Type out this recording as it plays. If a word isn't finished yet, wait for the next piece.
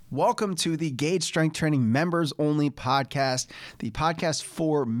Welcome to the Gage Strength Training Members Only podcast, the podcast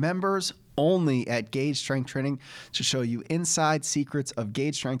for members only at Gage Strength Training to show you inside secrets of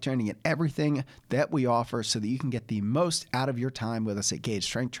Gage Strength Training and everything that we offer so that you can get the most out of your time with us at Gage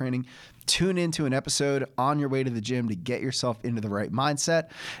Strength Training. Tune into an episode on your way to the gym to get yourself into the right mindset,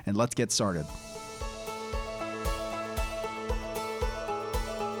 and let's get started.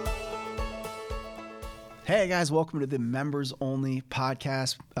 Hey guys, welcome to the Members Only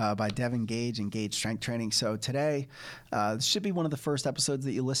podcast by Devin Gage and Gage Strength Training. So today, this should be one of the first episodes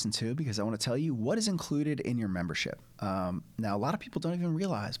that you listen to because I want to tell you what is included in your membership. Now, a lot of people don't even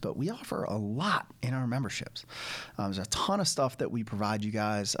realize, but we offer a lot in our memberships. There's a ton of stuff that we provide you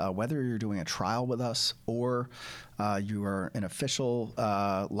guys, whether you're doing a trial with us or you are an official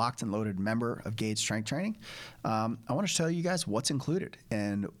locked and loaded member of Gage Strength Training. I want to tell you guys what's included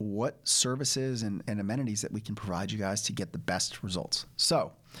and what services and amenities that we can provide you guys to get the best results.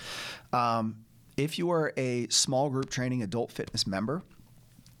 So if you are a small group training adult fitness member,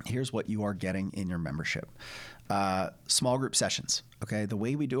 here's what you are getting in your membership. Small group sessions. Okay. The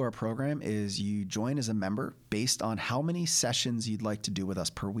way we do our program is you join as a member based on how many sessions you'd like to do with us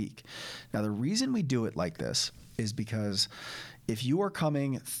per week. Now, the reason we do it like this is because if you are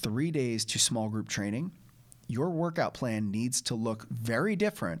coming 3 days to small group training, your workout plan needs to look very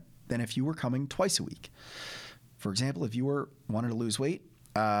different than if you were coming twice a week. For example, if you were wanting to lose weight,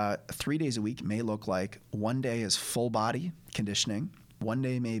 3 days a week may look like one day is full body conditioning. One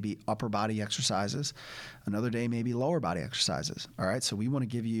day may be upper body exercises. Another day may be lower body exercises. All right. So we want to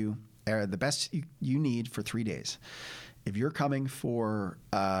give you the best you need for 3 days. If you're coming for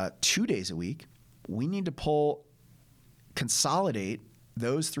 2 days a week, we need to consolidate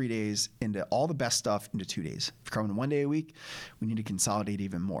those 3 days into all the best stuff into 2 days. If you're coming 1 day a week, we need to consolidate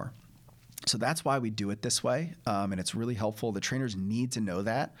even more. So that's why we do it this way, and it's really helpful. The trainers need to know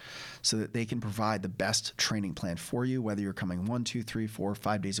that so that they can provide the best training plan for you, whether you're coming 1, 2, 3, 4,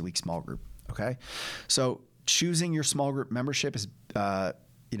 5 days a week small group, okay? So choosing your small group membership is,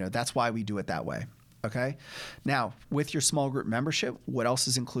 that's why we do it that way, okay? Now, with your small group membership, what else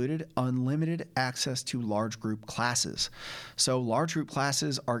is included? Unlimited access to large group classes. So large group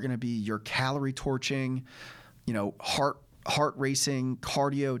classes are going to be your calorie torching, heart racing,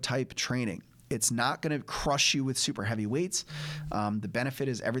 cardio type training. It's not going to crush you with super heavy weights. The benefit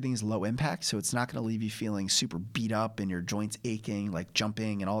is everything's low impact, so it's not going to leave you feeling super beat up and your joints aching, like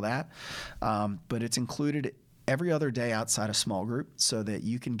jumping and all that. But it's included every other day outside a small group so that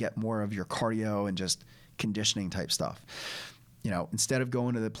you can get more of your cardio and just conditioning type stuff. Instead of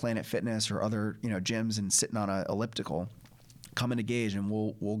going to the Planet Fitness or other, gyms and sitting on an elliptical, come into Gage and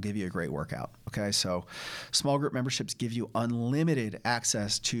we'll give you a great workout. Okay. So small group memberships give you unlimited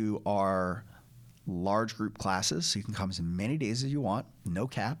access to our large group classes. So you can come as many days as you want, no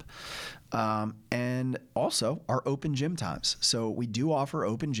cap. And also our open gym times. So we do offer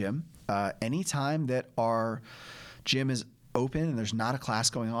open gym. Anytime that our gym is open and there's not a class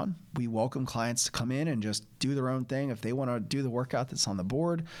going on, we welcome clients to come in and just do their own thing. If they want to do the workout that's on the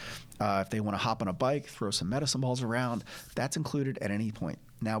board, if they want to hop on a bike, throw some medicine balls around, that's included at any point.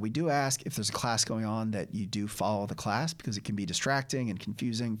 Now, we do ask if there's a class going on that you do follow the class because it can be distracting and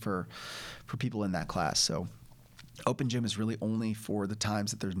confusing for people in that class. So open gym is really only for the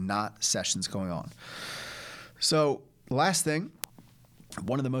times that there's not sessions going on. So the last thing,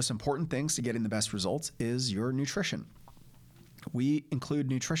 one of the most important things to getting the best results is your nutrition. We include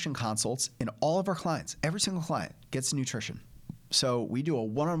nutrition consults in all of our clients. Every single client gets nutrition. So we do a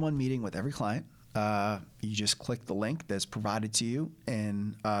one-on-one meeting with every client. You just click the link that's provided to you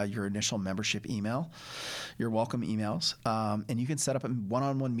in your initial membership email, your welcome emails, and you can set up a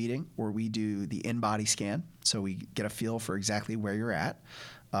one-on-one meeting where we do the in-body scan. So we get a feel for exactly where you're at.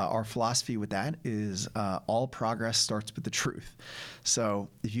 Our philosophy with that is all progress starts with the truth. So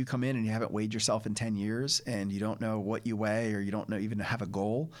if you come in and you haven't weighed yourself in 10 years and you don't know what you weigh or you don't know even have a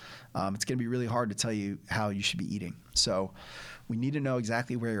goal, it's going to be really hard to tell you how you should be eating. So we need to know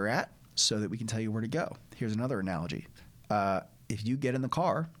exactly where you're at so that we can tell you where to go. Here's another analogy. If you get in the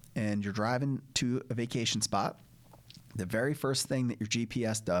car and you're driving to a vacation spot, the very first thing that your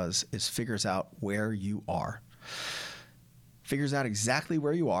GPS does is figures out where you are. Figures out exactly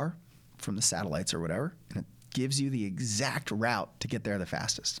where you are from the satellites or whatever, and it gives you the exact route to get there the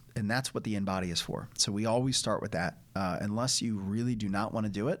fastest. And that's what the in-body is for. So we always start with that, unless you really do not want to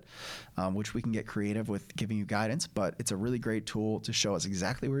do it, which we can get creative with giving you guidance, but it's a really great tool to show us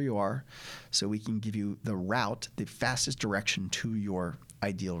exactly where you are so we can give you the route, the fastest direction to your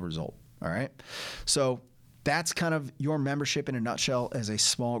ideal result. All right. So that's kind of your membership in a nutshell as a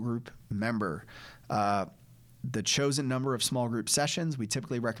small group member. the chosen number of small group sessions. We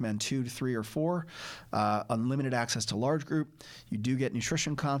typically recommend 2 to 3 or 4. Unlimited access to large group. You do get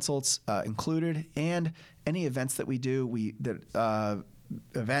nutrition consults included, and any events that we do,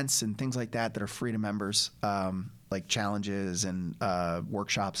 events and things like that are free to members. Like challenges and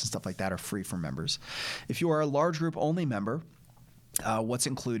workshops and stuff like that are free for members. If you are a large group only member, what's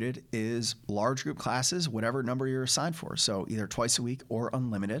included is large group classes, whatever number you're assigned for. So either twice a week or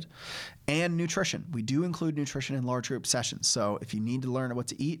unlimited. And nutrition. We do include nutrition in large group sessions. So if you need to learn what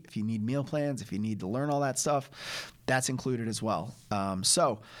to eat, if you need meal plans, if you need to learn all that stuff, that's included as well.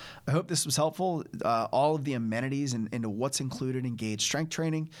 So I hope this was helpful. All of the amenities and into what's included in Gage Strength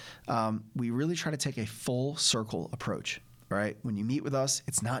Training. We really try to take a full circle approach. Right? When you meet with us,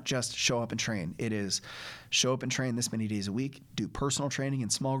 it's not just show up and train. It is show up and train this many days a week, do personal training in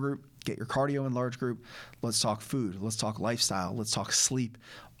small group, get your cardio in large group. Let's talk food. Let's talk lifestyle. Let's talk sleep.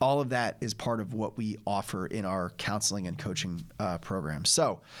 All of that is part of what we offer in our counseling and coaching program.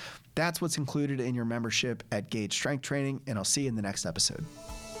 So that's what's included in your membership at Gage Strength Training, and I'll see you in the next episode.